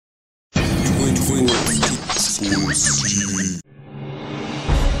TwinSportsTV.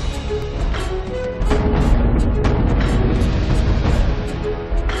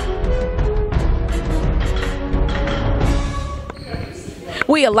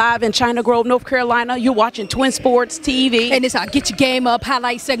 We are live in China Grove, North Carolina. You're watching Twin Sports TV. And it's our Get Your Game Up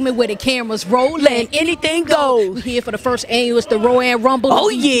highlight segment where the camera's rolling. Anything goes. We're here for the first annual, it's the Rowan Rumble. Oh,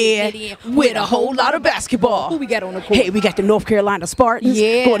 yeah. With a whole lot of basketball. Who we got on the court? Hey, we got the North Carolina Spartans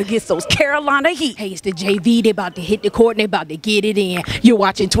going against those Carolina Heat. Hey, it's the JV. They about to hit the court and they about to get it in. You're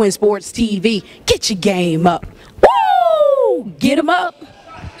watching Twin Sports TV. Get your game up. Woo! Get them up.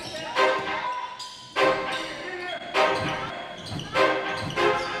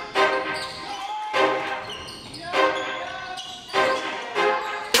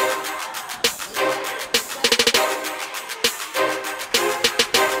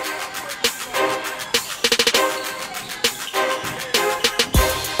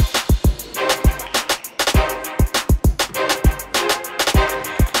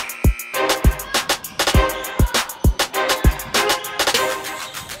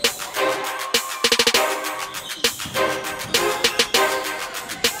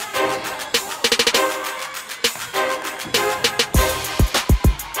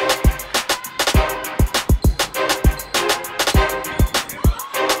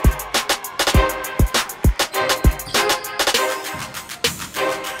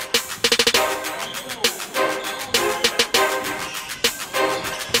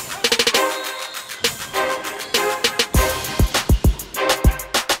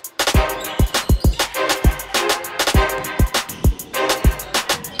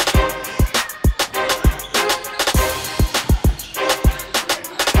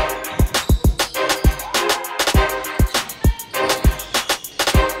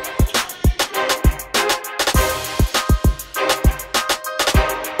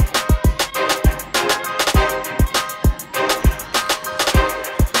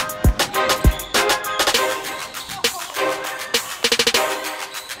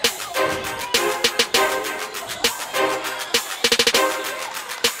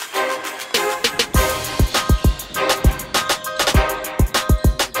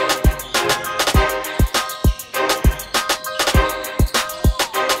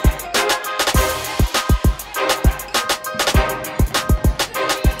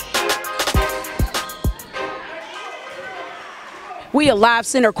 We are live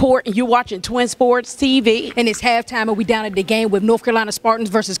center court, and you're watching Twin Sports TV. And it's halftime, and we down at the game with North Carolina Spartans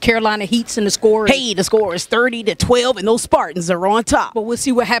versus Carolina Heats, and the score is... Hey, the score is 30-12, and those Spartans are on top. But we'll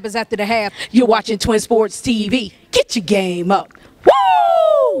see what happens after the half. You're watching Twin Sports TV. Get your game up.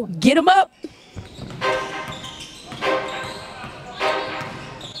 Woo! Get them up.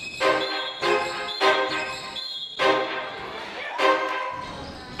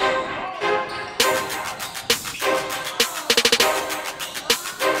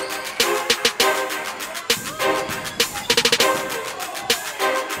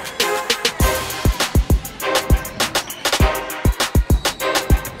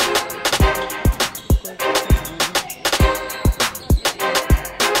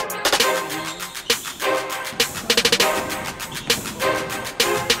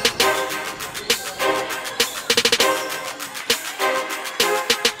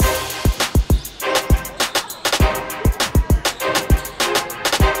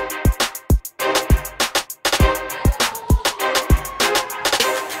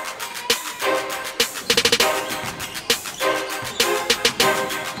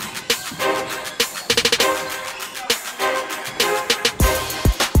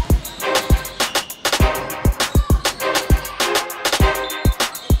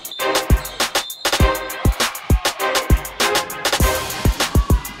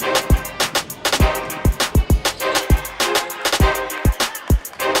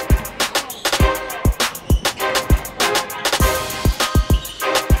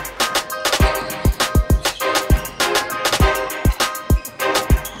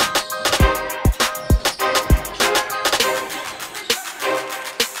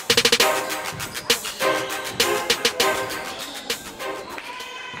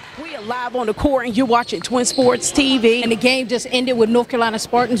 Live on the court, and you're watching Twin Sports TV. And the game just ended with North Carolina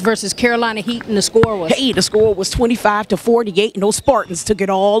Spartans versus Carolina Heat, and the score was... Hey, the score was 25-48, and those Spartans took it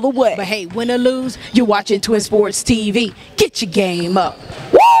all the way. But hey, win or lose, you're watching Twin Sports TV. Get your game up.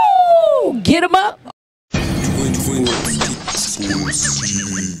 Woo! Get them up. Twin Sports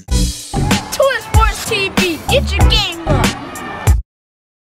TV. Twin Sports TV. Get your game up.